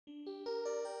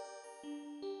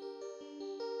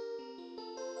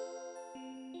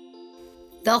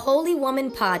The Holy Woman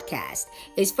podcast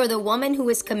is for the woman who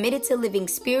is committed to living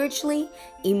spiritually,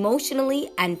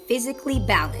 emotionally, and physically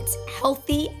balanced,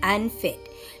 healthy, and fit.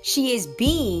 She is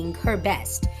being her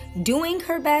best, doing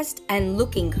her best, and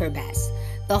looking her best.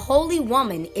 The Holy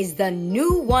Woman is the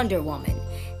new Wonder Woman.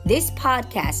 This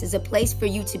podcast is a place for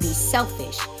you to be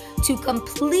selfish, to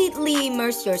completely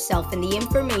immerse yourself in the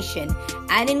information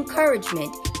and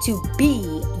encouragement to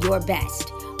be your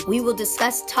best. We will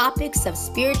discuss topics of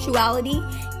spirituality,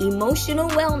 emotional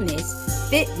wellness,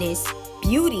 fitness,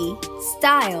 beauty,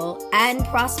 style, and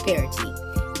prosperity.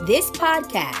 This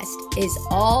podcast is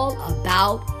all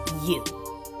about you.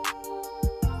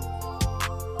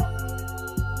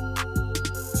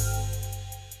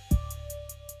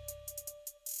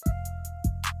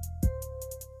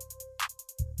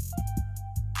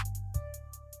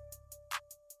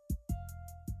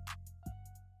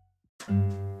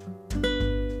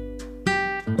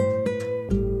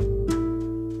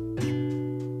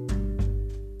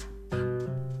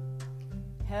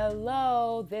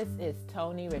 Hello, this is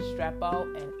Tony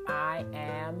Restrepo, and I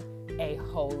am a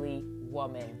holy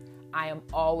woman. I am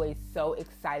always so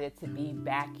excited to be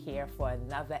back here for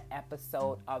another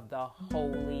episode of the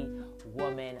Holy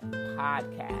Woman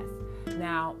podcast.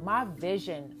 Now, my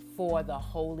vision for the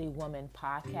Holy Woman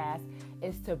podcast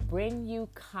is to bring you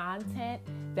content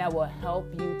that will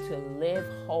help you to live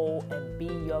whole and be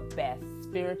your best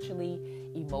spiritually,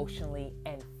 emotionally,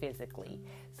 and physically.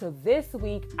 So this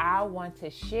week, I want to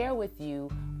share with you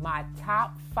my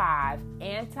top 5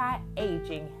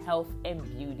 anti-aging health and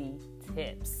beauty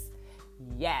tips.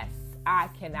 Yes, I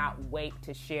cannot wait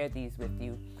to share these with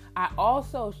you. I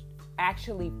also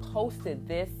actually posted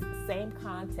this same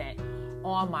content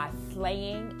on my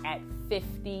Slaying at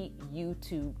 50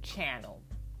 YouTube channel.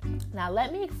 Now,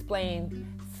 let me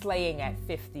explain Slaying at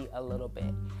 50 a little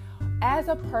bit. As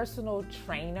a personal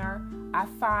trainer, I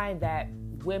find that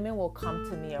women will come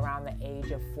to me around the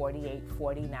age of 48,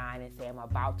 49 and say, I'm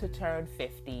about to turn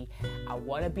 50. I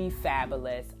want to be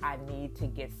fabulous. I need to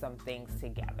get some things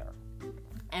together.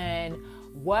 And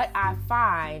what I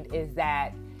find is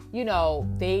that, you know,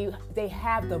 they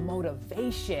have the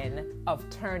motivation of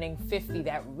turning 50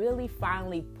 that really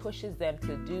finally pushes them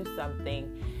to do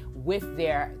something with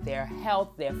their health,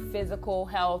 their physical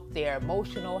health, their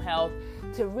emotional health,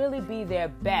 to really be their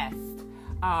best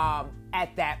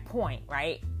at that point,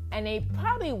 right? And they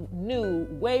probably knew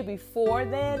way before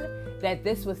then that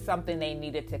this was something they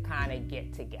needed to kind of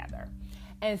get together.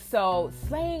 And so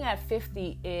Slaying at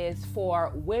 50 is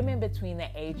for women between the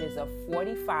ages of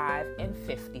 45 and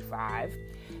 55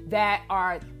 that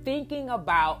are thinking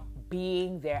about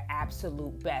being their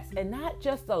absolute best, and not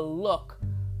just a look,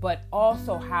 but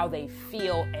also how they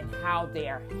feel and how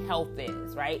their health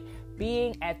is, right?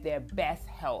 Being at their best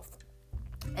health.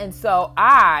 And so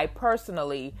I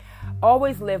personally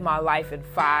always live my life in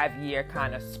 5-year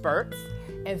kind of spurts.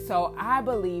 And so I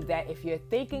believe that if you're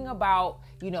thinking about,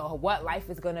 you know, what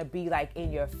life is going to be like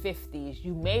in your 50s,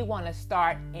 you may want to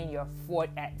start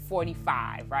at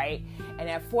 45, right? And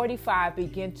at 45,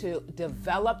 begin to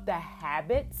develop the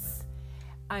habits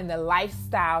and the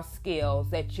lifestyle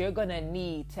skills that you're going to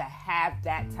need to have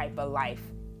that type of life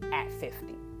at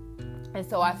 50. And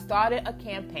so I started a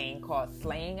campaign called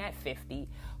Slaying at 50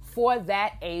 for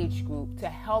that age group to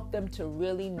help them to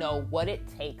really know what it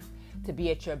takes to be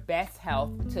at your best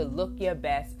health, to look your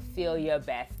best, feel your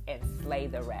best, and slay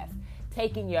the rest.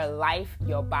 Taking your life,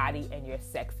 your body, and your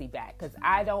sexy back. Because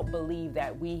I don't believe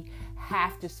that we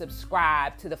have to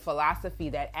subscribe to the philosophy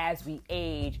that as we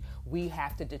age, we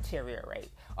have to deteriorate.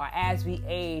 Or as we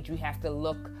age, we have to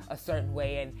look a certain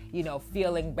way, and, you know,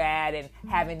 feeling bad and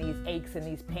having these aches and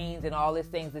these pains and all these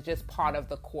things is just part of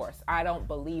the course. I don't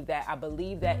believe that. I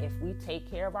believe that if we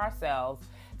take care of ourselves,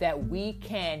 that we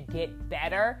can get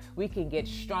better, we can get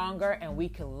stronger, and we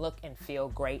can look and feel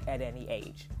great at any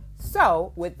age.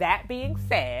 So, with that being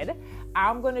said,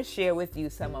 I'm going to share with you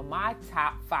some of my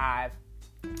top 5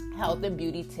 health and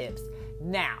beauty tips.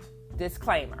 Now,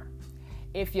 disclaimer.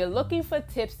 If you're looking for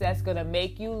tips that's going to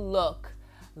make you look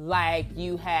like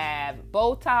you have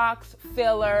Botox,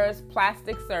 fillers,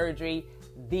 plastic surgery,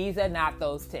 these are not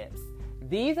those tips.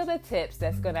 These are the tips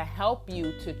that's going to help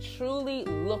you to truly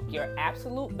look your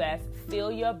absolute best,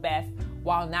 feel your best,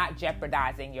 while not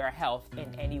jeopardizing your health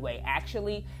in any way.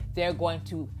 Actually, they're going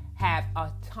to have a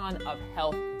ton of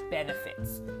health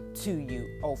benefits to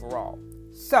you overall.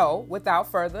 So,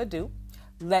 without further ado,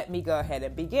 let me go ahead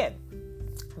and begin.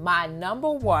 My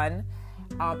number 1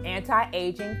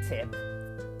 anti-aging tip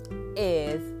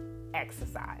is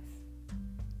exercise.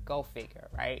 Go figure,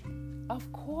 right?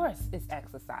 Of course it's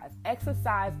exercise.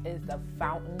 Exercise is the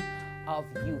fountain of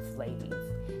youth, ladies.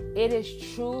 It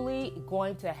is truly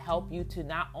going to help you to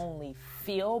not only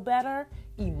feel better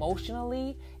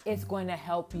emotionally, it's going to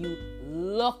help you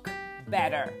look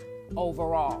better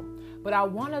overall. But I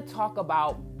want to talk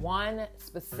about one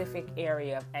specific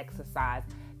area of exercise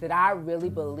that I really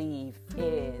believe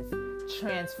is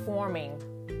transforming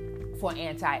for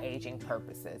anti-aging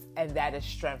purposes, and that is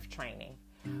strength training.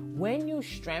 When you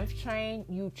strength train,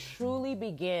 you truly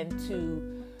begin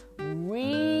to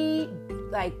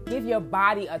give your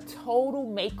body a total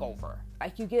makeover.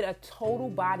 Like, you get a total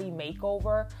body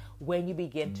makeover when you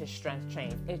begin to strength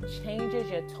train. It changes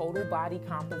your total body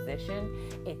composition.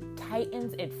 It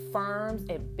tightens, it firms,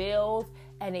 it builds,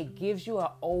 and it gives you an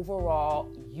overall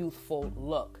youthful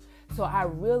look. So I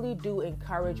really do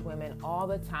encourage women all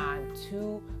the time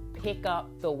to pick up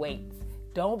the weights.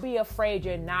 Don't be afraid.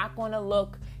 You're not going to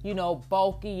look,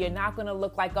 bulky. You're not going to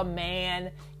look like a man.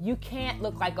 You can't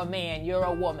look like a man. You're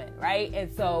a woman, right?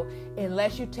 And so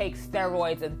unless you take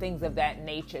steroids and things of that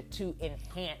nature to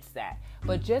enhance that.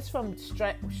 But just from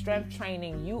strength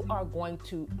training, you are going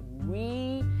to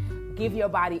give your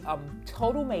body a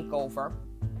total makeover,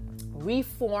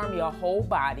 reform your whole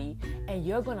body, and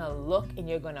you're going to look and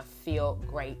you're going to feel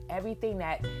great. Everything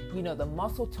that, the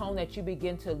muscle tone that you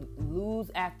begin to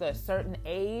lose after a certain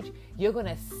age, you're going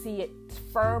to see it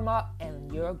firm up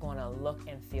and you're going to look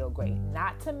and feel great.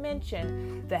 Not to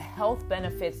mention the health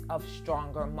benefits of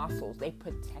stronger muscles. They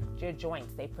protect your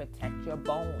joints, they protect your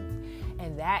bones.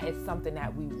 And that is something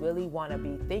that we really want to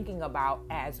be thinking about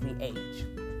as we age.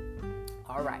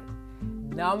 All right.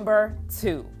 Number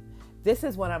 2. This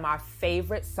is one of my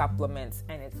favorite supplements,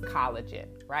 and it's collagen,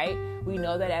 right? We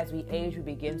know that as we age, we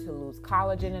begin to lose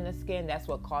collagen in the skin. That's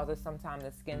what causes sometimes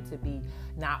the skin to be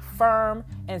not firm.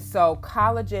 And so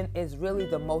collagen is really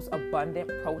the most abundant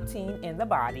protein in the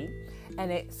body,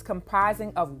 and it's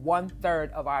comprising of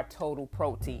 1/3 of our total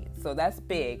protein. So that's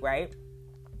big, right?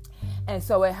 And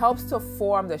so it helps to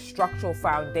form the structural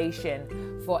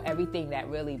foundation for everything that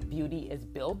really beauty is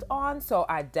built on. So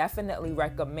I definitely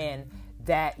recommend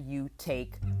that you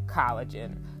take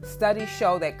collagen. Studies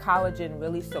show that collagen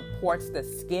really supports the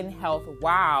skin health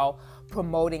while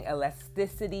promoting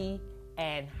elasticity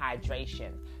and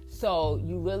hydration. So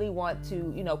you really want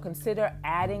to, consider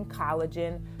adding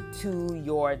collagen to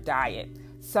your diet.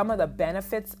 Some of the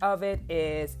benefits of it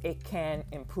is it can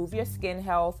improve your skin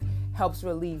health, helps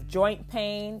relieve joint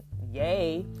pain,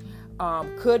 yay,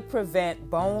 could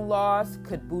prevent bone loss,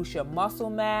 could boost your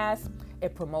muscle mass,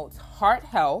 it promotes heart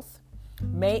health,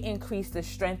 may increase the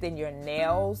strength in your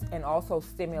nails and also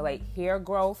stimulate hair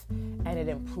growth, and it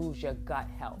improves your gut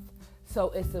health.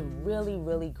 So it's a really,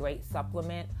 really great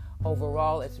supplement.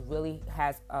 Overall, it really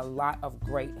has a lot of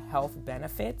great health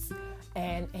benefits,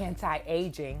 and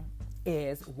anti-aging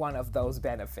is one of those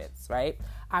benefits, right?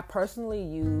 I personally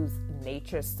use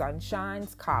Nature's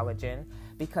Sunshine's collagen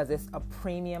because it's a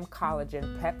premium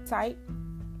collagen peptide,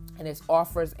 and it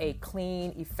offers a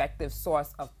clean, effective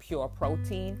source of pure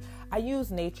protein. I use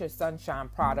Nature's Sunshine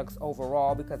products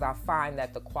overall because I find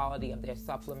that the quality of their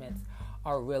supplements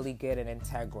are really good and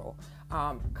integral.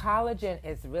 Collagen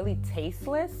is really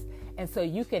tasteless, and so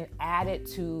you can add it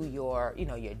to your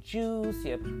juice,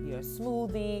 your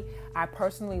smoothie. I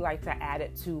personally like to add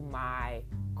it to my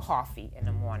coffee in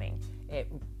the morning.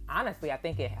 Honestly, I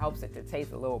think it helps it to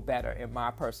taste a little better, in my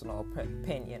personal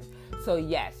opinion. So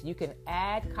yes, you can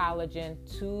add collagen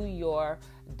to your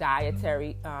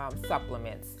dietary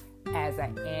supplements as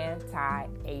an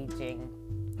anti-aging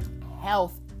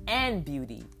health and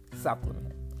beauty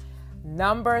supplement.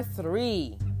 Number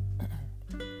 3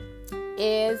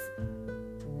 is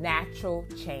natural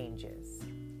changes.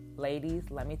 Ladies,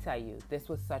 let me tell you, this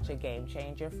was such a game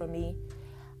changer for me.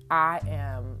 I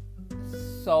am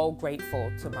so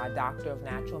grateful to my doctor of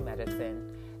natural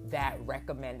medicine that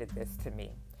recommended this to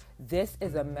me. This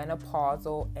is a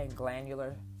menopausal and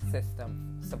glandular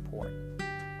system support.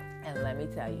 And let me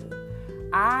tell you,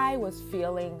 I was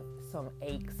feeling some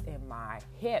aches in my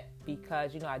hip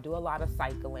because, I do a lot of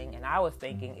cycling, and I was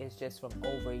thinking it's just from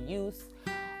overuse,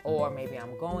 or maybe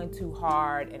I'm going too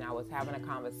hard. And I was having a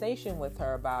conversation with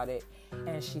her about it,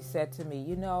 and she said to me,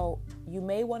 you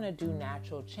may want to do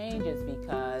natural changes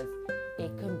because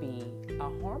it can be a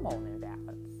hormone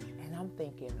imbalance. And I'm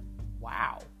thinking,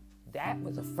 wow, that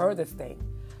was the furthest thing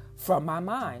from my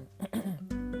mind.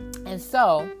 And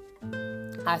so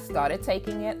I started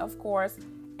taking it, of course,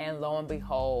 and lo and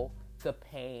behold, the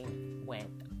pain went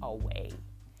away.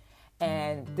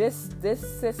 And this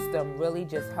system really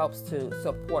just helps to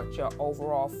support your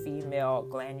overall female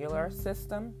glandular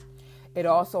system. It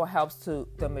also helps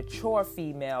the mature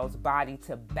female's body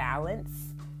to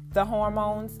balance the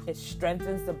hormones. It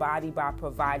strengthens the body by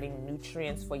providing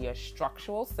nutrients for your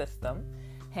structural system,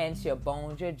 hence your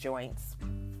bones, your joints.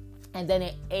 And then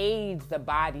it aids the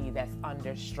body that's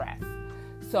under stress.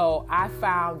 So I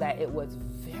found that it was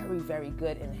very, very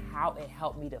good in how it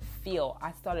helped me to feel.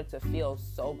 I started to feel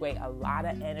so great, a lot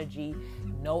of energy,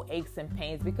 no aches and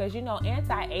pains, because,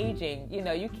 anti-aging,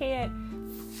 you can't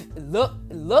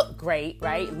look great,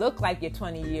 right? Look like you're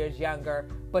 20 years younger,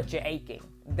 but you're aching.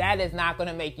 That is not going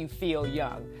to make you feel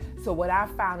young. So what I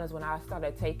found is when I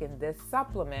started taking this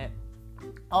supplement,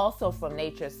 also from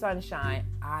Nature's Sunshine,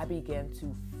 I began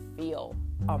to feel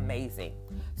amazing.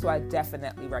 So I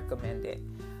definitely recommend it.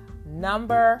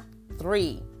 Number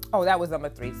 3. Oh, that was number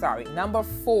 3. Sorry. Number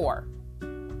 4.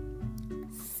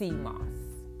 Sea moss.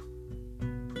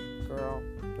 Girl,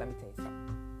 let me tell you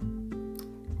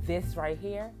something. This right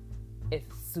here is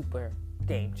super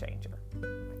game changer.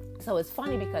 So it's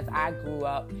funny because I grew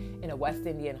up in a West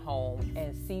Indian home,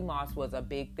 and sea moss was a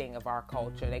big thing of our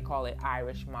culture. They call it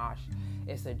Irish moss.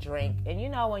 It's a drink. And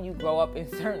when you grow up in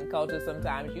certain cultures,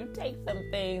 sometimes you take some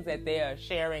things that they are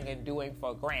sharing and doing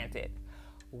for granted.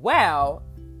 Well,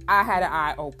 I had an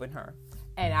eye opener,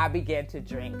 and I began to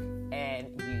drink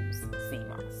and use sea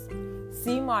moss.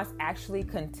 Sea moss actually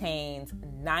contains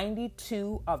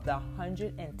 92 of the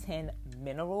 110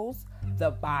 minerals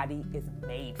the body is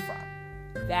made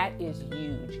from. That is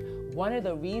huge. One of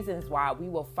the reasons why we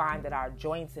will find that our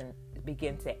joints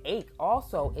begin to ache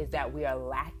also is that we are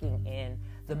lacking in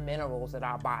the minerals that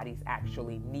our bodies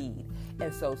actually need.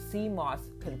 And so sea moss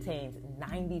contains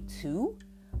 92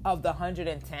 of the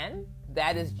 110.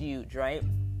 That is huge, right?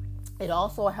 It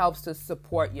also helps to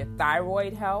support your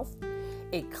thyroid health.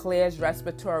 It clears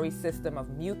respiratory system of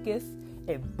mucus.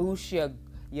 It boosts your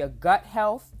gut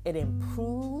health. It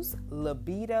improves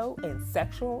libido and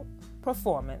sexual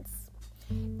performance.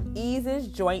 Eases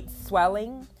joint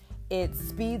swelling. It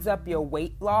speeds up your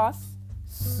weight loss,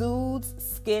 soothes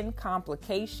skin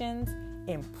complications,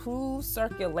 improves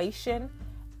circulation,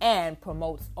 and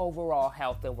promotes overall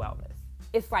health and wellness.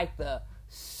 It's like the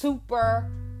super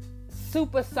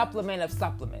supplement of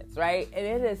supplements, right? And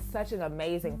it is such an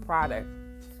amazing product.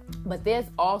 But there's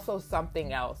also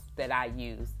something else that I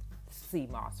use sea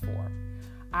moss for.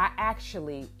 I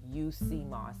actually use sea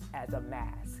moss as a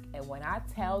mask. And when I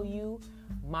tell you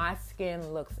my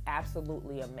skin looks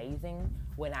absolutely amazing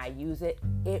when I use it,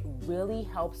 it really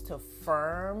helps to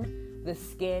firm the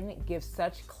skin, give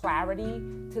such clarity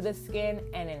to the skin,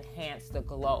 and enhance the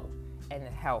glow and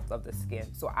the health of the skin.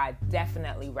 So I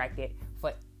definitely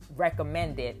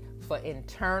recommend it for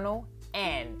internal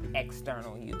and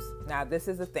external use. Now, this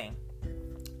is the thing,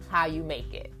 how you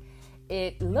make it.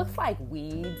 It looks like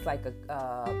weeds, like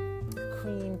a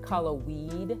cream color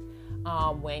weed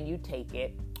when you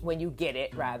get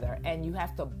it, and you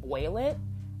have to boil it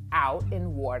out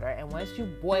in water. And once you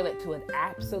boil it till it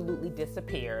absolutely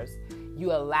disappears,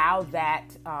 you allow that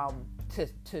to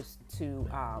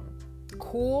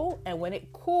cool. And when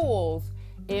it cools,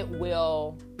 it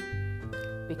will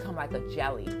become like a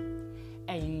jelly.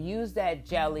 And you use that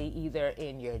jelly either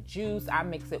in your juice. I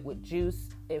mix it with juice.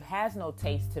 It has no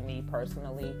taste to me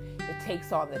personally. It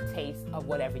takes on the taste of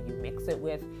whatever you mix it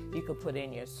with. You could put it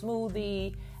in your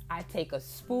smoothie. I take a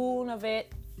spoon of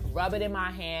it, rub it in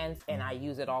my hands, and I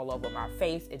use it all over my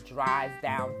face. It dries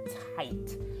down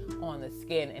tight on the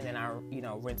skin, and then I,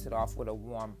 rinse it off with a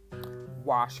warm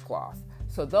washcloth.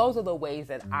 So those are the ways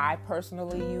that I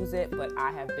personally use it, but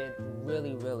I have been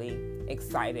really, really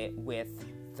excited with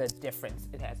the difference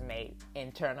it has made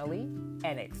internally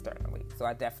and externally. So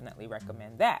I definitely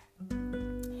recommend that.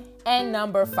 And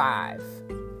number 5,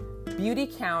 Beauty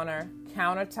Counter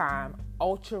Time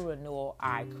Ultra Renewal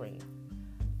Eye Cream.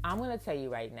 I'm going to tell you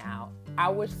right now, I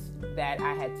wish that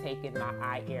I had taken my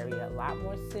eye area a lot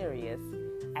more serious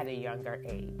at a younger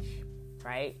age,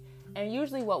 right? And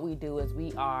usually what we do is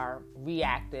we are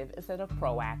reactive instead of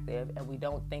proactive, and we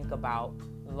don't think about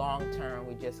long term.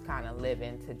 We just kind of live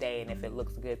in today, and if it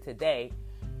looks good today,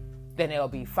 then it'll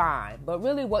be fine. But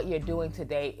really what you're doing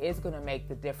today is going to make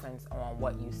the difference on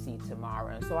what you see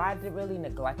tomorrow. And so I really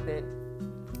neglected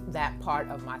that part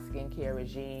of my skincare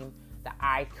regime, the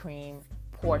eye cream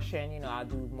portion. I'll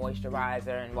do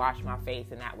moisturizer and wash my face,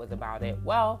 and that was about it.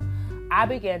 Well, I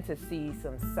began to see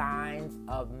some signs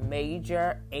of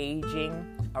major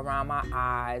aging around my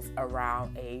eyes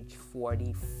around age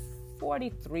 40,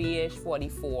 43-ish,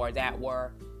 44, that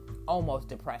were almost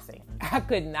depressing. I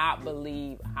could not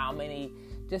believe how many,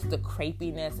 just the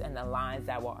crepiness and the lines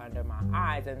that were under my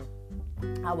eyes. And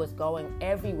I was going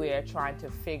everywhere trying to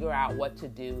figure out what to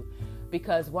do,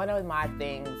 because one of my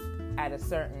things at a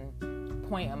certain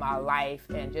point in my life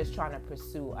and just trying to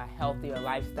pursue a healthier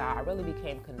lifestyle, I really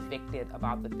became convicted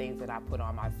about the things that I put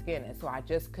on my skin. And so I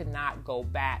just could not go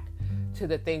back to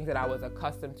the things that I was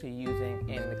accustomed to using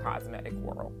in the cosmetic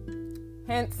world.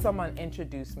 Hence, someone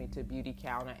introduced me to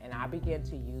Beautycounter, and I began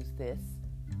to use this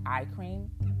eye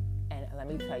cream. And let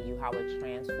me tell you how it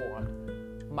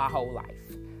transformed my whole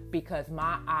life, because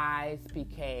my eyes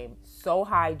became so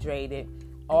hydrated.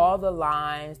 All the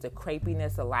lines, the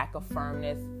crepiness, the lack of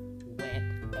firmness went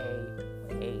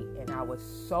away. And I was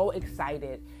so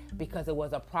excited because it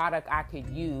was a product I could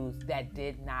use that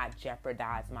did not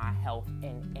jeopardize my health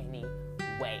in any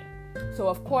way. So,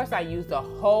 of course, I used the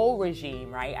whole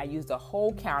regime, right? I used the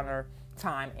whole Counter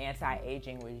Time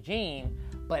anti-aging regime,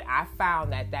 but I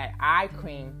found that eye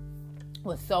cream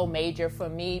was so major for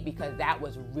me because that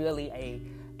was really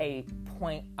a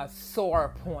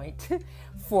sore point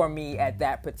for me at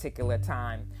that particular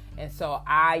time. And so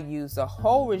I used the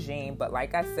whole regime, but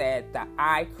like I said, the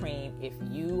eye cream, if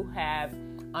you have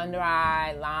under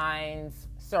eye lines,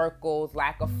 circles,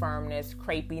 lack of firmness,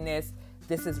 crepiness,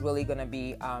 this is really going to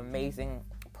be an amazing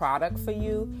product for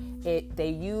you. They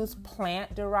use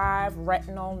plant-derived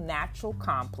retinol natural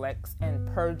complex and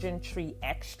Persian tree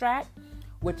extract,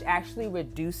 which actually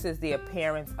reduces the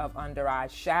appearance of under-eye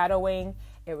shadowing.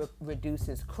 It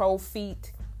reduces crow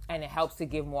feet, and it helps to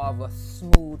give more of a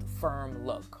smooth, firm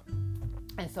look.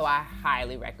 And so I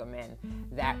highly recommend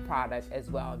that product as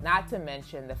well. Not to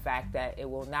mention the fact that it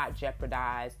will not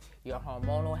jeopardize your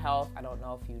hormonal health. I don't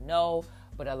know if you know,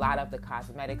 but a lot of the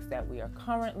cosmetics that we are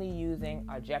currently using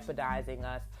are jeopardizing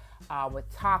us with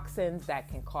toxins that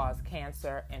can cause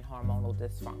cancer and hormonal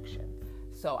dysfunction.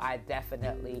 So I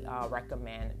definitely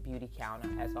recommend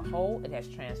Beautycounter as a whole. It has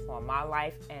transformed my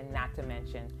life, and not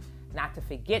to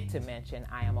forget to mention,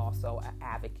 I am also an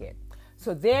advocate.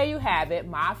 So there you have it,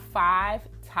 my 5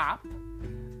 top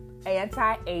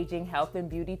anti-aging health and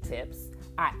beauty tips.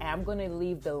 I am going to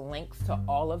leave the links to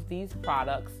all of these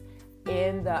products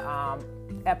in the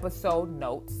episode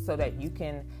notes so that you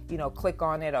can, click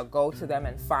on it or go to them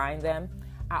and find them.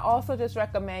 I also just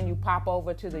recommend you pop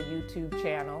over to the YouTube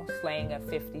channel, Slaying at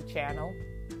 50 channel,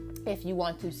 if you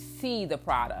want to see the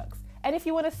products and if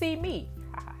you want to see me.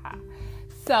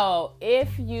 So if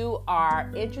you are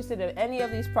interested in any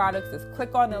of these products, just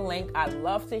click on the link. I'd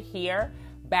love to hear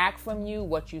back from you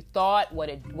what you thought,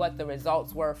 what the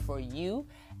results were for you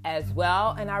as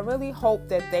well. And I really hope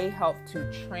that they help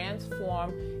to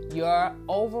transform your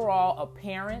overall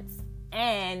appearance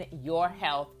and your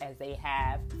health as they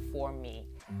have for me.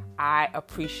 I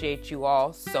appreciate you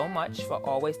all so much for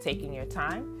always taking your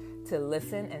time to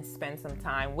listen and spend some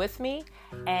time with me.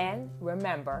 And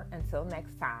remember, until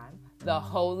next time, the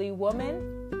Holy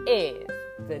Woman is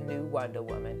the new Wonder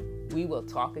Woman. We will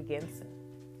talk again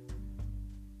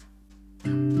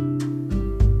soon.